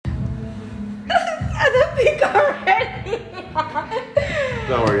I don't think I'm ready.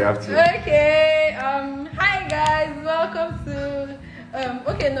 Don't worry, you have to. Okay. Hi guys. Welcome to.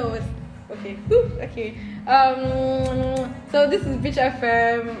 Okay. No. Okay. Okay. So this is Beach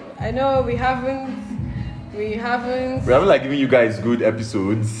FM. I know we haven't. We haven't like given you guys good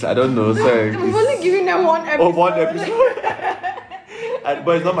episodes. I don't know. Sorry. We've only given them one episode. Oh, one episode.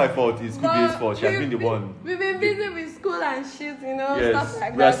 But it's not my fault. It's Kudi's fault. She has been the one. We've been busy with school and shit, you know, yes. stuff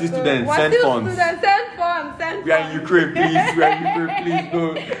like we that. Are still students. Send funds. Send funds. We are in Ukraine, please. We are in Ukraine, please.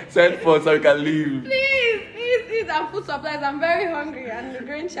 No, send funds so we can leave. Please, and food supplies. I'm very hungry and the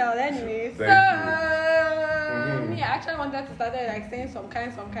green child anyway. Thank I actually wanted to start like saying some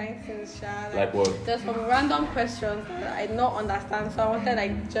kind things, like what? Just some random questions that I don't understand. So I wanted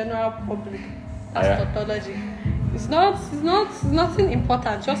like general public tautology. It's nothing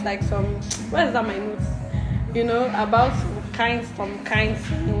important. Just like some. Where is that my notes? You know about some kind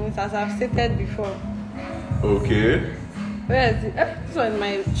things as I've stated before. Okay. Where is it? This one in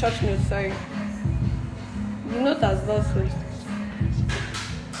my church notes. Sorry. The note has lost it.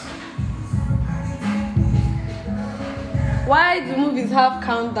 Why do movies have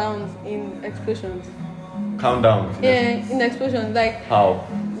countdowns in explosions? Countdowns? Yeah, in explosions. Like how?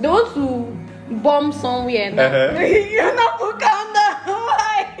 They want to bomb somewhere. You're not for countdown.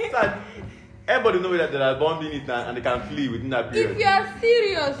 Why? Everybody knows that they are bombing it and they can flee within that period. If you are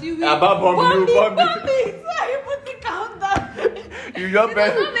serious, you will about bombing. So you put the countdown. You just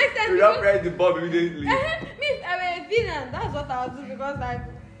press the bomb immediately. Miss, I'm a villain. That's what I'll do because like.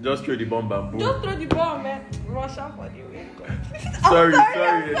 Just throw the bomb and boom. Just throw the bomb, man. Russian for the win. Sorry.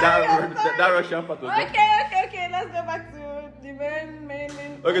 That Russian part was Okay. Let's go back to the main.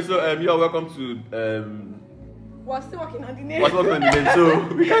 Okay, so you're welcome to We're still working on the name. What's working on the name? So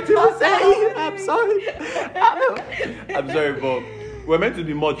we can't even say it. I'm sorry. I'm sorry, but we're meant to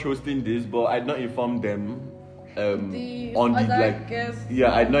be much hosting this, but I did not inform them. On the like guests,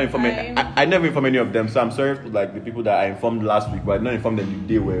 I did not inform I never informed any of them, so I'm sorry for like the people that I informed last week, but I did not inform them the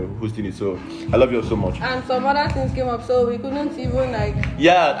day we're hosting it. So I love you so much. And some other things came up, so we couldn't even like.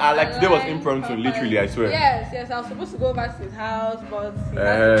 Yeah, today was impromptu, literally. I swear. Yes. I was supposed to go back to his house, but he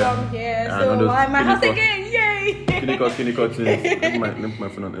had to come here. So my house again, yay! Let me put my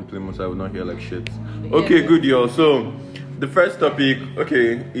phone on airplane mode so I would not hear like shit. Okay, good, y'all. So the first topic,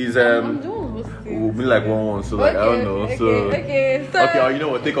 is we'll be like 1-1, so like I don't know. Okay, you know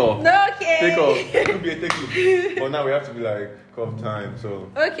what? Take off. No, okay. Take off. It could be a take. But now we have to be like cuff time. So.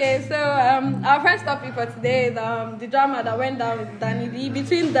 Okay, so our first topic for today is the drama that went down with Danny Lee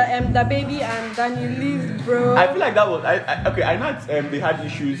between the baby and Danny Lee's bro. I feel like that was I know they had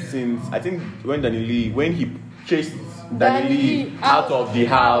issues since I think when he chased Danny Lee out of the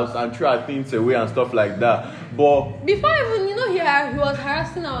house and threw her things away and stuff like that. But before even he was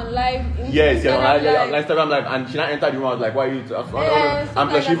harassing her on live. Yes, on Instagram live, and she now entered the room. I was like, "Why are you?" And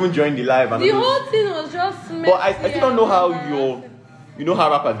plus, she even joined the live. And the whole thing was just. But I still don't know how you know how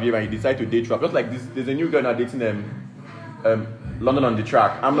rappers behave and you decide to date rap. Just like this, there's a new girl now dating London on the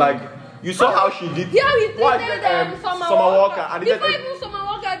Track. I'm like, you saw how she did. Yeah, we did Summer Walker. And before even Summer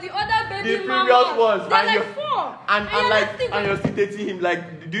Walker, the other baby the previous ones. They're like 4. And you're still dating him.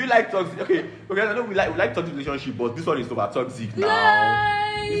 Like, do you like toxic? Okay, I know we like toxic relationship, but this one is over toxic now.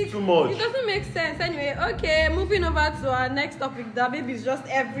 It's too much. It doesn't make sense. Anyway, okay, moving over to our next topic. The baby is just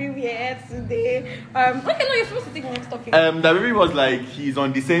everywhere today. Okay, no, you're supposed to take the next topic. The baby was like he's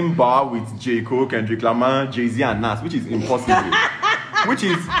on the same bar with J. Cole, Kendrick Lamar, Jay-Z, and Nas, which is impossible. Which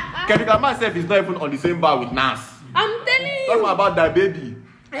is Kendrick Lamar himself is not even on the same bar with Nas. I'm telling you. Talking about that baby.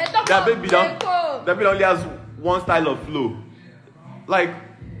 That baby only has one style of flow. Like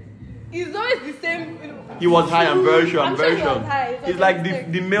it's always the same. He was high. I'm very sure. He's like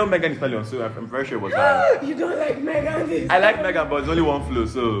the male Megan Thee Stallion, so I'm very sure it was high. You don't like Megan? I like Megan, but it's only one flow.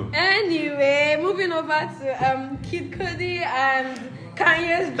 So anyway, moving over to Kid Cudi and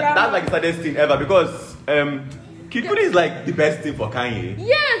Kanye's drama. That's like the saddest thing ever because Kid Cudi is like the best thing for Kanye.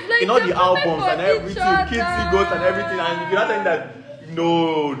 Yes, like in all the albums and everything, Kids See Ghost and everything, and you're not saying that.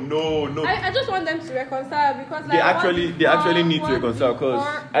 No. I just want them to reconcile because like, they actually need to reconcile because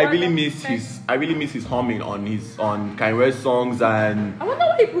I really miss his humming on Kanye West songs, and I wonder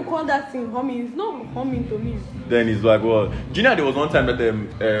why people call that thing humming. It's not humming to me. Then it's like, well, do you know there was one time that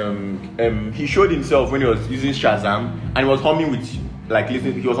he showed himself when he was using Shazam and he was humming with like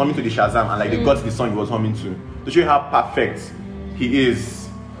listening. He was humming to the Shazam and like they got the song he was humming to show you how perfect he is.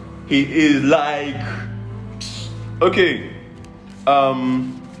 He is like okay.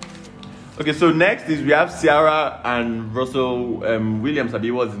 Okay, so next is we have Ciara and Russell Williams.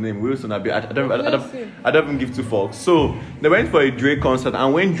 What's his name? Wilson. I don't even give two fucks. So they went for a Drake concert,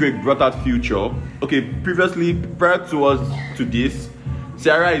 and when Drake brought out Future, okay, previously prior to this,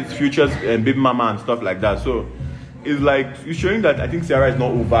 Ciara is Future's baby mama and stuff like that. So it's like it's showing that I think Ciara is not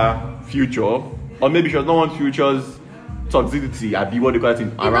over Future, or maybe she does not want Future's toxicity. I be what they call it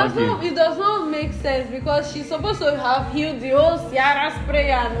around him. It does not make sense because she's supposed to have healed the whole Ciara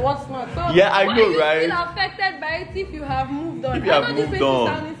spray and what's not. So yeah, I know, right? Are you still affected by it if you have moved on? If you have moved this makes on.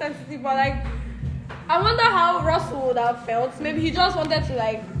 it sound insensitive, but like, I wonder how Russell would have felt. Maybe he just wanted to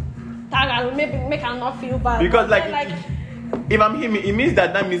like tag and maybe make her not feel bad. Because like if I'm him, it means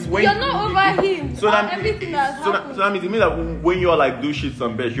that means when you're not over him. So that everything that's happened. So that means it means that when you're like do shit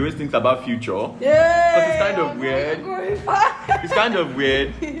some bed, she always thinks about Future. Yeah. Because it's kind of weird. It's kind of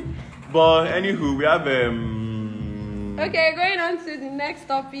weird. But anywho, we have Okay, going on to the next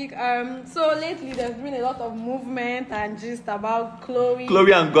topic. So lately there's been a lot of movement and gist about Chloe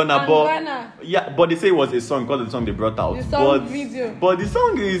and Gunna, Gunna. Yeah, but they say it was a song because of the song they brought out. The song video. But the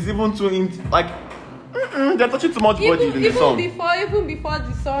song is even too they're touching too much body in the song. Even before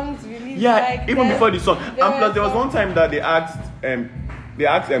the song's release. Yeah, like, even before the song. And plus there was one time that they asked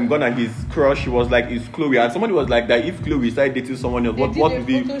Gunna his crush was like, is Chloe, and somebody was like that if Chloe started dating someone else, what would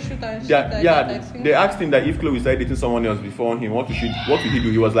be? They asked him that if Chloe started dating someone else before him, what would he do?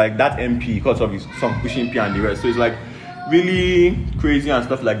 He was like that MP because of his song Pushing P and the rest. So it's like really crazy and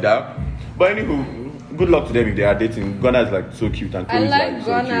stuff like that. But anywho, good luck to them if they are dating. Gunna is like so cute and Chloe I like is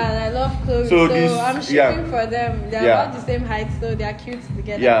Gunna so cute. and I love Chloe. So I'm shipping for them. They're about the same height, so they are cute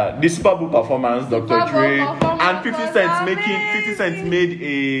together. Yeah, the Super Bowl performance, Dr. Dre and 50 50 Cent made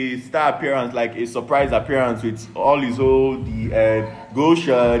a star appearance, like a surprise appearance with all his whole go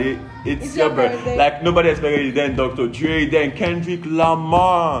shawty, it's your birthday. Like nobody expected it. Then Dr. Dre, then Kendrick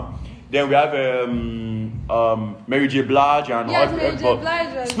Lamar. Then we have Mary J. Blige and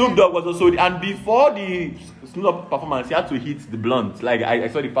Snoop Dogg was also, and before the Snoop Dogg performance, he had to hit the blunt. Like I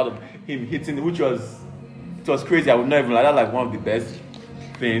saw the part of him hitting, which was crazy. I would not even like that. Like one of the best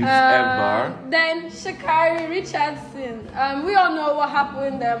things ever. Then Sha'Carri Richardson. We all know what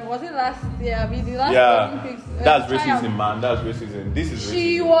happened. Was it last year? The last Olympics. That's racism, man. That's racism. This is racism.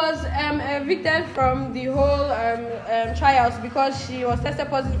 She was evicted from the whole trials because she was tested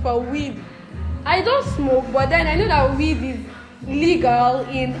positive for weed. I don't smoke, but then I know that weed is legal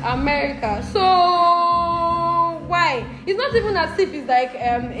in America. So why? It's not even as if it's like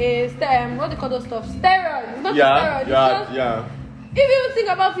what do you call those stuff? Steroid. It's not steroid. If you think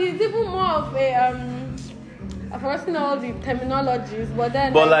about it, it's even more of a I've forgotten all the terminologies, but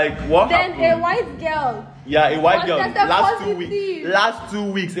then what then happened? A white girl. Yeah, a white girl. Last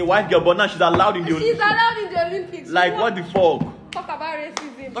 2 weeks, a white girl, but now she's allowed in the Olympics. She's allowed in the Olympics. Like what the fuck? Talk about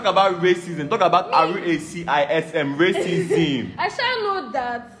racism. Talk about racism. Talk about RACISM, racism. I shall know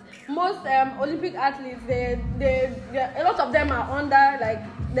that most Olympic athletes, they a lot of them are under, like,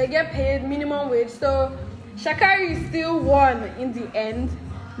 they get paid minimum wage. So Sha'Carri still won in the end.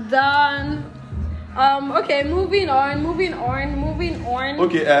 Then okay, moving on.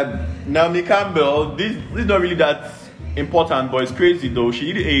 Okay, Naomi Campbell, this is not really that important, but it's crazy though.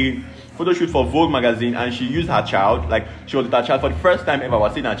 She did a photo shoot for Vogue magazine and she used her child, like she was with her child for the first time ever,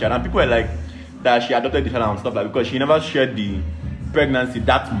 was seeing her child, and people were like that she adopted the child and stuff, like, because she never shared the pregnancy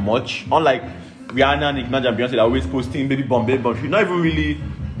that much, unlike Rihanna, Nicki Minaj and Beyonce that are always posting baby bump, she not even really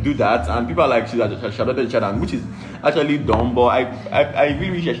do that, and people are like she adopted the child, and which is actually dumb, but I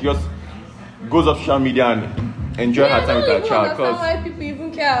really wish she just goes off social media and enjoy her time with her child. Because why people even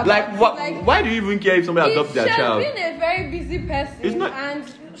care about why do you even care if somebody adopts their child? She's been a very busy person, and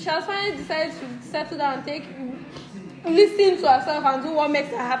she has finally decided to settle down and listen to herself and do what makes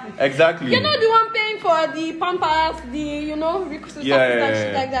her happy. Exactly. You're not the one paying for the pampers, the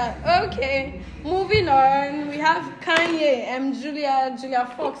shit like that. Okay, moving on. We have Kanye, Julia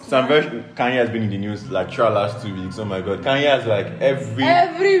Fox. Kanye has been in the news like throughout last 2 weeks. Oh my god, Kanye has like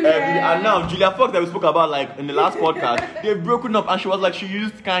everywhere. And now Julia Fox that we spoke about like in the last podcast, they've broken up, and she was like she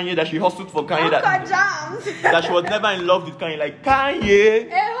used Kanye, that she hustled for Kanye, that she was never in love with Kanye. Like Kanye,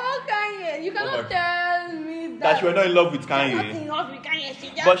 a whole Kanye. You cannot tell me that she was not in love with Kanye. Not in love with Kanye.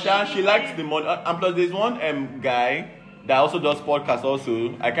 But she likes the money. And plus, there's one guy that also does podcast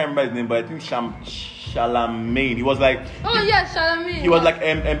also. I can't remember his name, but I think Charlamagne. He was like, Charlamagne. He was like,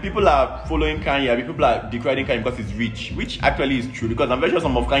 and people are following Kanye. People are decriing Kanye because he's rich, which actually is true. Because I'm very sure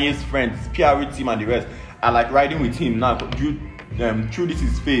some of Kanye's friends, PR team and the rest, are like riding with him now through this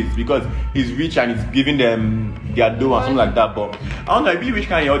his phase, because he's rich and he's giving them their dough and something like that. But I really wish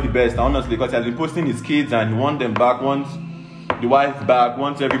Kanye all the best, honestly, because he has been posting his kids and he wants them back, wants the wife back,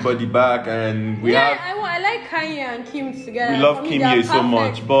 wants everybody back, and we have. I like Kanye and Kim together. We love Kim so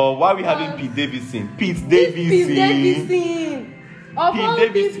much, but why are we having Pete Davidson? Pete Davidson. Of all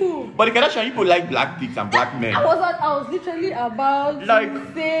people. But the Kardashian people like black chicks and black men. I was literally about like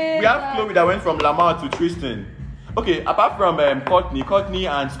to say we have Chloe that went from Lamar to Tristan. Okay, apart from Courtney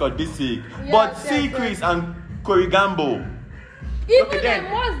and Scott Disick, but see Chris and Corey Gamble. Even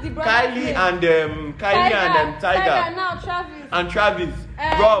then, what's the brother Kylie and Tyga. Now Travis.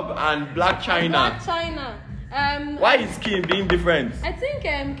 Rob and Blac Chyna. Why is Kim being different? I think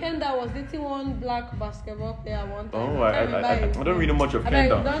Kendall was dating one black basketball player one time. Oh, I don't really know much of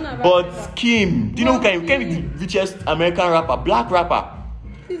Kendall. But Kim, do you know Kim is the richest American rapper, black rapper?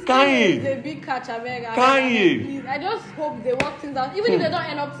 Kanye is a big catch, Kanye. Please, I just hope they work things out. Even if they don't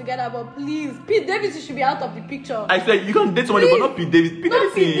end up together, but please, Pete Davidson should be out of the picture. I said you can date somebody, but not Pete Davidson.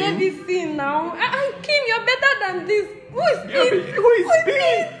 Pete Davidson now. Kim, you're better than this. Who is Pete? Who is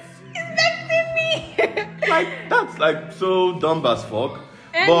Pete? It's vexing me. Like that's like so dumb as fuck.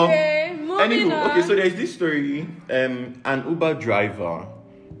 Anyway, moving on. Okay, so there's this story. An Uber driver.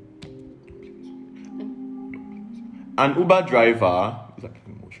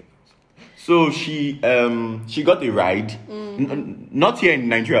 So she got a ride, not here in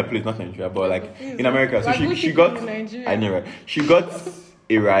Nigeria, please, not Nigeria, but like in America. So she got, I know, right? She got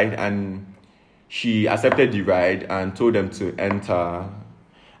a ride and she accepted the ride and told them to enter,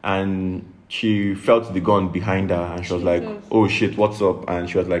 and she felt the gun behind her and she was like, "Oh shit, what's up?" And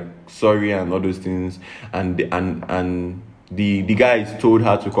she was like, "Sorry," and all those things, and the guys told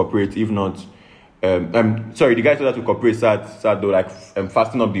her to cooperate, if not. The guy told her to cooperate, said they were like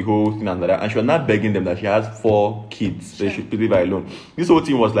fasten up the whole thing and like that, and she was not begging them that she has 4 kids, so they should leave her alone. This whole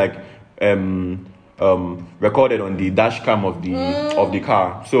thing was like recorded on the dash cam of the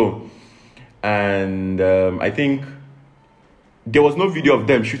car. So, and I think there was no video of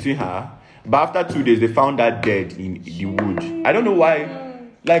them shooting her, but after 2 days they found her dead in the wood. I don't know why.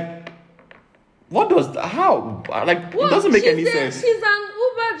 Like, what does how? Like, it doesn't make any sense. She's an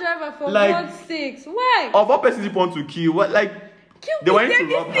Uber driver, for God's sakes. Why? Of all persons you want to kill, what, like, they went to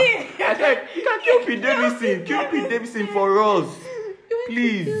rob her. I said, you can kill Pete Davidson. Kill Pete Davidson for us.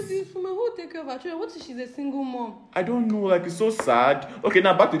 Please. Who will take care of her children? What if she's a single mom? I don't know. Like, it's so sad. Okay,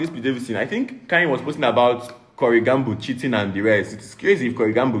 now back to this Pete Davidson. I think Kanye was posting about Corey Gamble cheating and the rest. It's crazy if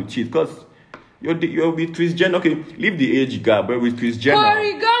Corey Gamble cheats, because you're with Kris Jenner. Okay, leave the age gap, but with Kris Jenner.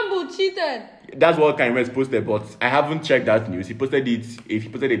 Corey Gamble cheated. That's what Kanye West posted, but I haven't checked that news. He posted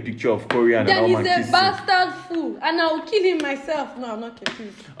a picture of Corey and then an he's a bastard fool, and I'll kill him myself. No, I'm not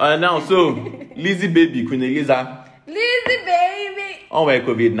kidding. Now, so Lizzie baby, Queen Eliza. Lizzie baby. Oh my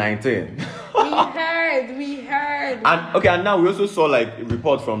COVID-19. We heard. And now we also saw like a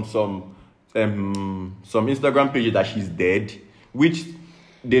report from some Instagram pages that she's dead, which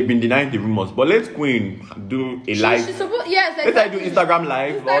they've been denying the rumors. But let's Queen do a live. Yes, exactly. Let's do Instagram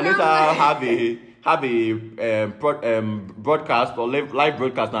live, or let's have a broadcast or live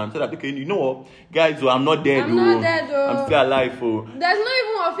broadcast now and say that, okay, you know what, guys, I'm not dead. I'm still alive. There's not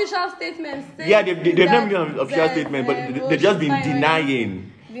even official statement. Yeah, they've never given an official statement, but they've just been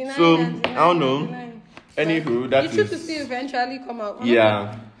denying. So I don't know. Anywho, that's you to see eventually come out.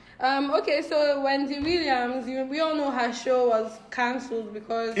 Yeah. Okay, so Wendy Williams, we all know her show was cancelled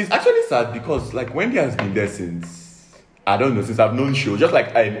because it's actually sad because like Wendy has been there since I don't know, since I've known show, just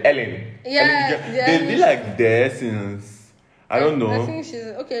like Ellen. They've been like there since I don't know. I think she's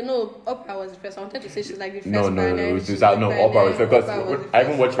okay. No, Oprah was the first. I wanted to say she's like the first. No, Oprah was first because I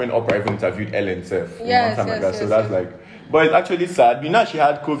even watched when Oprah even interviewed Ellen herself. Yes. So that's like. But it's actually sad. You know, she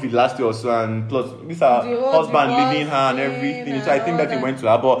had COVID last year or so, and plus this her husband leaving her and everything. So I think that it went to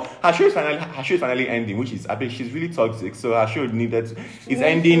her. But her show is finally ending, which is, I bet she's really toxic. So her show is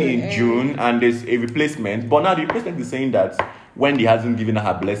ending in June, and there's a replacement. But now the replacement is saying that Wendy hasn't given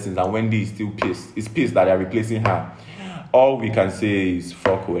her blessings, and Wendy is still pissed. Is pissed that they're replacing her. All we can say is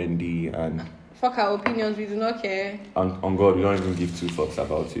fuck Wendy and fuck her opinions. We do not care. And on God, we don't even give 2 fucks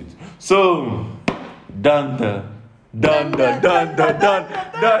about it. So done. So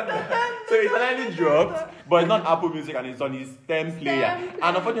it finally dropped, but it's not Apple Music and it's on his STEM player.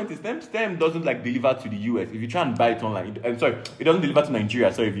 And unfortunately, STEM doesn't like deliver to the US. If you try and buy it online, it doesn't deliver to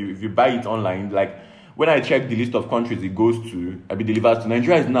Nigeria. So if you buy it online, like when I check the list of countries it goes to, it delivers to.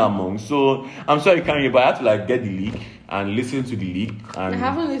 Nigeria is not among. So I'm sorry, Kanye, but I have to like get the leak and listen to the leak. And I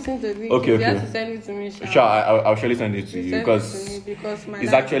haven't listened to the leak. Okay. You have to send it to me. Sure, I'll surely send it to you because my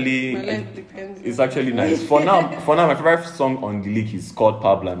it's life depends. It's actually nice. For now, my favorite song on the leak is called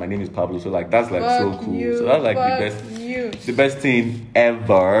Pablo, and my name is Pablo. So like that's like so cool. So that's like the best. news. The best thing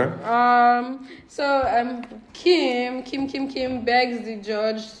ever. Kim begs the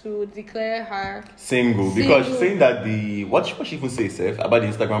judge to declare her single because she's saying that what she even say, Seth, about the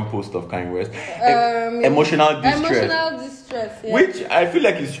Instagram post of Kanye West, emotional distress, yeah. Which I feel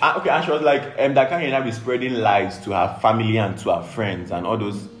like is okay. And she was like, that Kanye now be spreading lies to her family and to her friends and all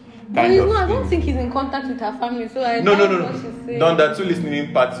those. But he's not. I don't think he's in contact with her family. So I no. Don, the two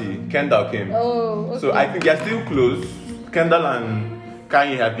listening party, Kendall came. Oh, okay. So I think they're still close. Kendall and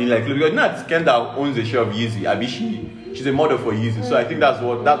Kanye have been like, because not Kendall owns a share of Yeezy. I mean, she's a model for Yeezy. So I think that's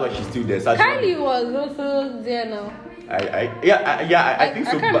why she's still there. Kylie was also there now. I think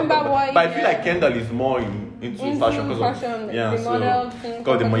so. I can't remember why. But I feel like Kendall is more into fashion because of the model thing.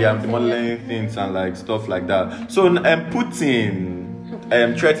 Because the modeling things and like stuff like that. So Putin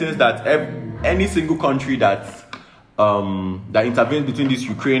threatens that any single country that intervenes between this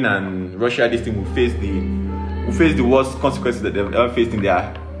Ukraine and Russia, this thing will face the worst consequences that they've ever faced in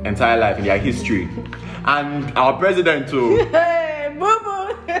their entire life, in their history. And our president too. Hey,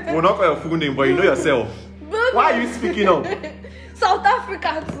 boo-boo. We'll not call your full name, but you know yourself. Boo-boo. Why are you speaking up? South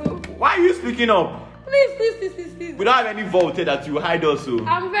Africa too. Why are you speaking up? Please. We don't have any vote that you hide us. So.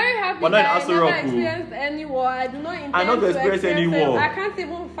 I'm very happy that I never experienced any war. I do not intend to experience any war. I can't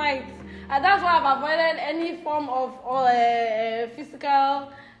even fight. And that's why I've avoided any form of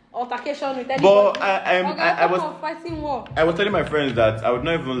physical altercation with anybody. But I was fighting war. I was telling my friends that I would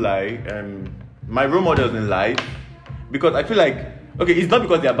not even lie. My role models in life, because I feel like it's not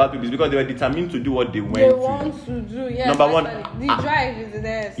because they are bad people, it's because they were determined to do what they want to do. Yes, number one, the drive is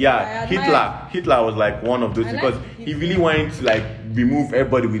there. So yeah, Hitler was like one of those because he really wanted to like remove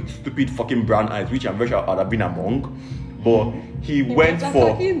everybody with stupid fucking brown eyes, which I'm very sure I'd have been among. But he went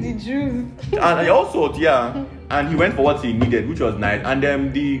for the Jews. And also, and he went for what he needed, which was nice. And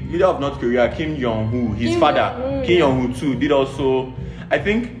then the leader of North Korea, Kim Jong-un, his father, Kim Jong-un too, did also, I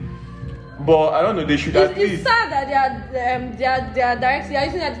think. But I don't know. They should at least. It's sad that they are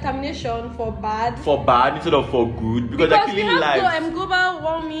using their determination for bad. For bad instead of for good, because they're killing lives. Global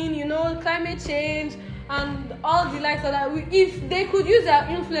warming, climate change, and all the likes of that. If they could use their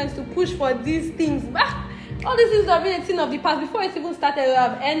influence to push for these things, all these things have been a thing of the past. Before it even started, they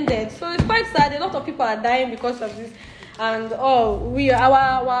have ended. So it's quite sad. A lot of people are dying because of this, and our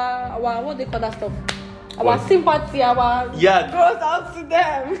what they call that stuff. Our sympathy, goes out to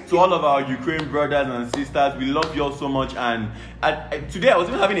them. To all of our Ukraine brothers and sisters, we love you all so much. And today I was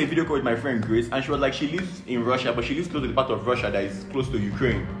even having a video call with my friend Grace, and she was like, she lives in Russia, but she lives close to the part of Russia that is close to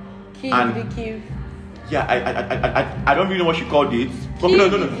Ukraine. Kyiv. Yeah, I don't really know what she called it. No,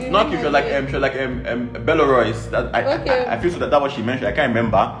 not Kyiv. She was like Belarus. I feel so that's what she mentioned. I can't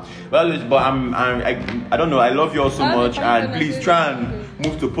remember. But I don't know. I love you all so much, and please try and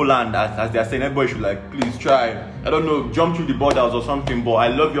move to Poland as they are saying. Everybody should please try. I don't know, jump through the borders or something. But I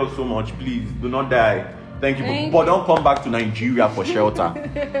love you all so much. Please do not die. Thank you. But don't come back to Nigeria for shelter.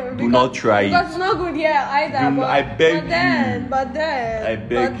 Do not try it. Because it's not good here either. I beg you. But then. I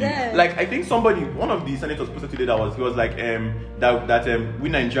beg you. Like, I think one of the senators posted today he was like, that we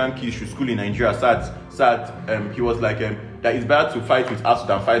Nigerian kids should school in Nigeria. He was like, that it's better to fight with us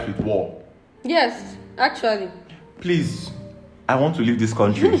than fight with war. Yes, actually. Please. I want to leave this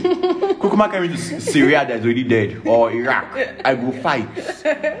country. Kukuma carry me to Syria that is already dead, or Iraq. I will fight.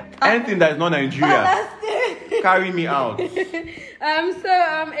 Anything that is not Nigeria, carry me out. A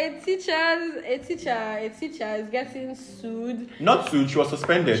teacher is getting sued. Not sued. She was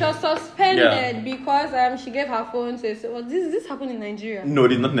suspended. Because she gave her phone to. This happened in Nigeria. No, it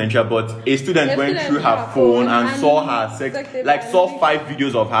did not in Nigeria, but a student went through her phone and saw her saw 5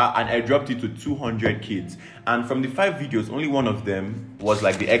 videos of her and I dropped it to 200 kids. And from the 5 videos, only one of them was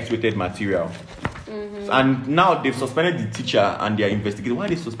like the X-rated material. Mm-hmm. And now they've suspended the teacher and they are investigating. Why are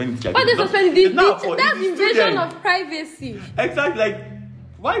they suspending the teacher? Why are they suspending the teacher? That's invasion of privacy. Exactly.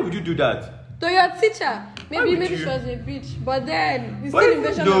 Why would you do that? To your teacher. Maybe she was a bitch. But then, it's still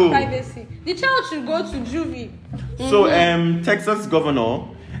invasion of privacy. The child should go to juvie. Mm-hmm. So, Texas governor,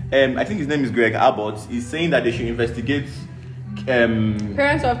 I think his name is Greg Abbott, is saying that they should investigate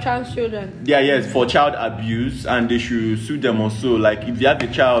parents of trans children. Yes, for child abuse, and they should sue them also. Like, if you have a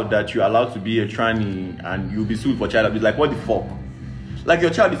child that you're allowed to be a tranny and you'll be sued for child abuse, like, what the fuck? Like,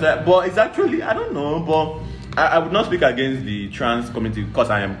 your child is like, but it's actually, I don't know, but I would not speak against the trans community because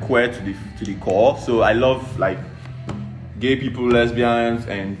I am queer to the core. So I love like gay people, lesbians,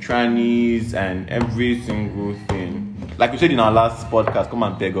 and trannies, and every single thing. Like we said in our last podcast, come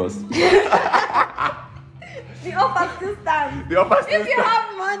and beg us. The offer still stands. If you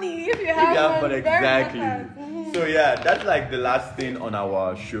have money, exactly. So yeah, that's like the last thing on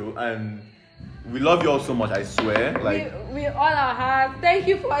our show, and We love you all so much, I swear. Like we all our hearts. Thank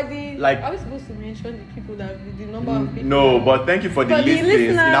you for the. Like, are we supposed to mention the people that the number of people? No, but thank you for the listens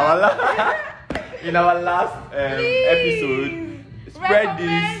in our last episode. Spread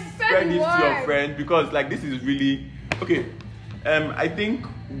this to your friend, because like this is really okay. I think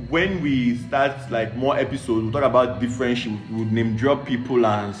when we start like more episodes, we'll talk about different shit. We'll name drop people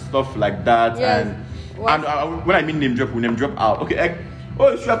and stuff like that. Yes. And when I mean name drop, we'll name drop out. Okay.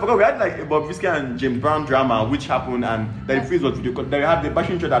 Oh, sure, I forgot. We had like a Bobrisky and James Brown drama, which happened, and then the freeze was video. They have the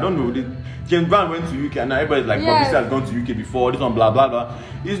bashing each other. I don't know. James Brown went to UK, and now everybody's like, Bobrisky has gone to UK before. This one, blah blah blah.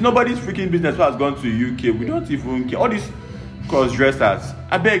 It's nobody's freaking business who has gone to UK. We don't even care. All these cross-dressers,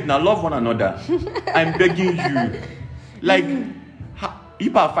 I beg now, love one another. I'm begging you. Like,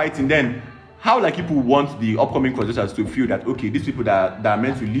 people are fighting. Then, how like people want the upcoming cross-dressers to feel that okay, these people that are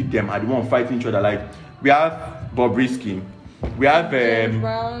meant to lead them are the one fighting each other. Like, we have Bobrisky. We have James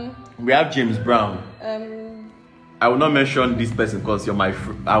Brown. We have James Brown. I will not mention this person because you're my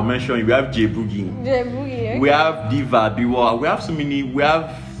I'll mention you. We have J Boogie. Okay. We have Diva Biwa. We have so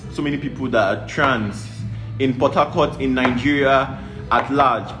many people that are trans in Port Harcourt, in Nigeria at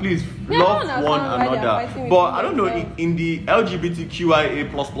large. Please love one another. But I don't know, in the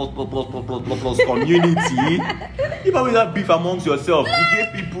LGBTQIA plus community, you always have beef amongst yourself. You gay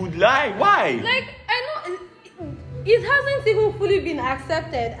people lie. Why? Like, I know it hasn't even fully been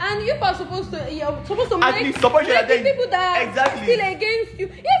accepted, and you are supposed to make people that are still against you.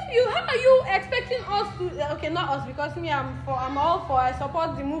 How are you expecting us to? Okay, not us, because me, I'm all for. I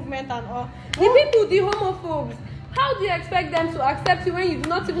support the movement and all. The people, the homophobes. How do you expect them to accept you when you do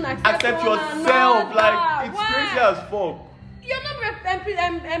not even accept yourself? Another? Like, it's crazy as fuck. You're not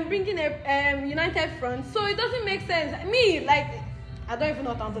bringing a united front, so it doesn't make sense. Me, like, I don't even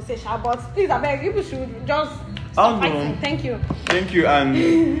know what to say, but please, I beg, people should just stop fighting. Thank you. Thank you. And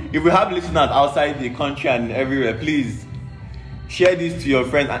if we have listeners outside the country and everywhere, please share this to your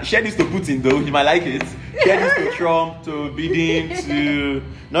friends. And share this to Putin, though. He might like it. Share this to Trump, to Biden, to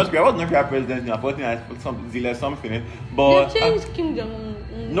North Korea. I was North Korea president. I thought I put something. But they've changed Kim Jong-un.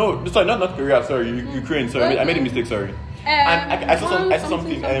 No, sorry, not North Korea. Sorry, Ukraine. Sorry, I made a mistake. Sorry. And I saw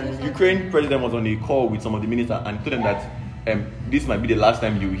something. Ukraine president was on a call with some of the ministers and told them that this might be the last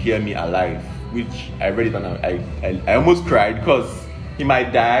time you hear me alive. Which I read it and I almost cried because he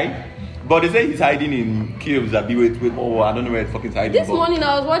might die. But they say he's hiding in caves that be with I don't know where the fuck he's hiding. This morning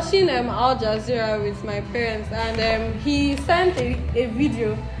I was watching Al Jazeera with my parents, and he sent a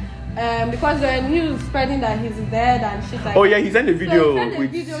video because the news spreading that he's dead and shit like that. Oh yeah, he sent a video,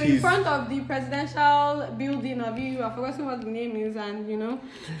 in front of the presidential building of EU. I've forgotten what the name is, and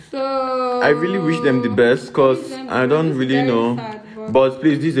so I really wish them the best because I don't really know. Sad, but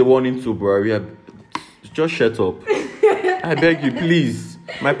please, this is a warning to Buhari. Just shut up. I beg you, please.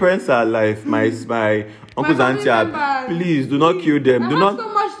 My parents are alive. My uncles and auntie are. Please do not kill them. I have so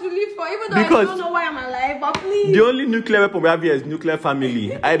much to live for, even though I don't know why I'm alive. But please. The only nuclear weapon we have here is nuclear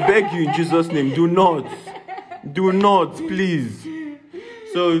family. I beg you in Jesus' name, do not, please.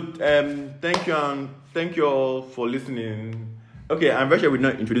 So thank you and thank you all for listening. Okay, I'm very sure we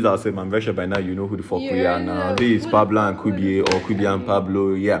not introduce ourselves. I'm very sure by now you know who the fuck we are now. This is Pablo and Kubie, or Kubie and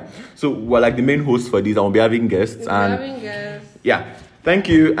Pablo. Yeah. So we're like the main hosts for this, and we'll be having guests. Yeah. Thank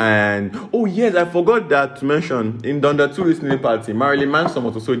you. And oh yes, I forgot that to mention in the Under 2 listening party, Marilyn Manson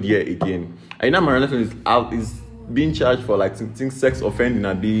was also there again. I know Marilyn Manson is being charged for like sex offending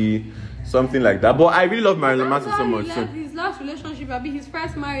and be something like that. But I really love Marilyn Manson so much. His last relationship, his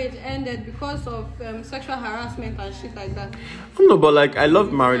first marriage ended because of sexual harassment and shit like that. No, but like I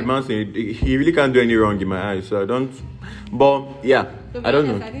love Marilyn Manson. He really can't do any wrong in my eyes, so I don't. But yeah, I don't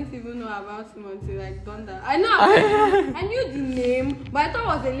know. I didn't even know about him until like done that. I know. I knew the name, but I thought it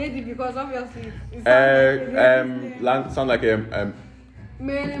was a lady because obviously. Sound like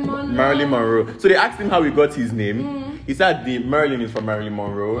Marilyn Monroe. So they asked him how he got his name. He said the Marilyn is from Marilyn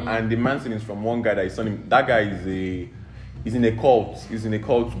Monroe and the Manson is from one guy that is son him. That guy is in a cult. He's in a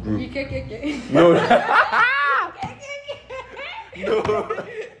cult group. No.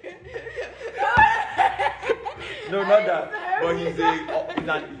 No, not that. But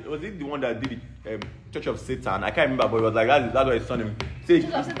was it the one that did it? Church of Satan. I can't remember, but it was like that's what his son him. Church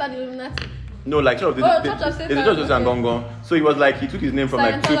of Satan, Illuminati. No, like Church of Satan. Church of Satan. It's Church of Satan Gongon. So he was like he took his name from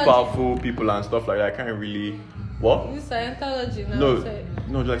like two powerful people and stuff like that. I can't really. What? This Scientology now.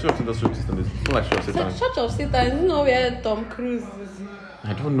 No, like Church of Satan. It's not like Church of Satan. Church of Satan. You know where Tom Cruise is?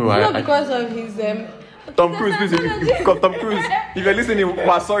 I don't know. Not because of his Tom Cruise, please. If Tom Cruise, if you're listening,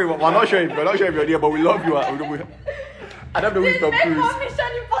 we're sorry. We're not sure if you're there, but we love you. I don't know who is Tom Cruise.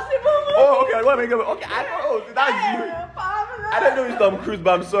 Mission Impossible. Oh, okay. I want to make it. Okay, I don't know. That's you. I don't know who is Tom Cruise,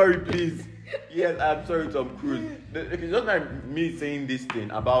 but I'm sorry, please. Yes, I'm sorry, Tom Cruise. It's just like me saying this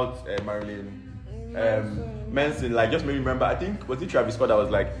thing about Marilyn Manson. Like, just made me remember. I think was it Travis Scott that was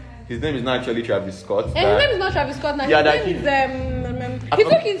like, his name is not actually Travis Scott. And his name is not Travis Scott now. Yeah, his name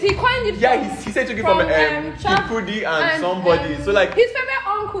is he coined it. Yeah, he said he took it from Kid Cudi and somebody. So like his favorite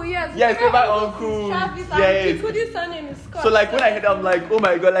uncle, yes. Yeah, his favorite uncle. Travis, yes. Kid Cudi's surname is Scott. So like when I heard that, I'm like, oh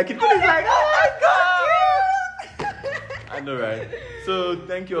my god, like Kid Cudi's like, oh my god. I know, right? So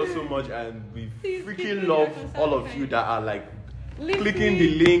thank you all so much, and we freaking love all of you that are like clicking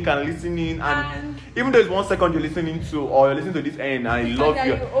the link and listening, and even though it's 1 second you're listening to, or you're listening to this end, I love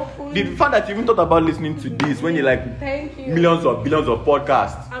you. The fact that you even thought about listening to this when you're like, thank you. Millions of billions of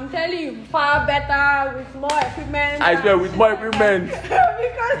podcasts. I'm telling you, far better with more equipment. I swear, with more equipment.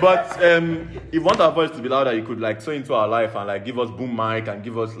 But if you want our voice to be louder, you could like sew into our life and like give us boom mic and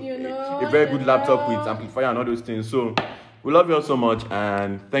give us a very good laptop with amplifier and all those things. So we love you all so much,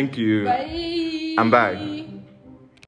 and thank you. Bye. And bye.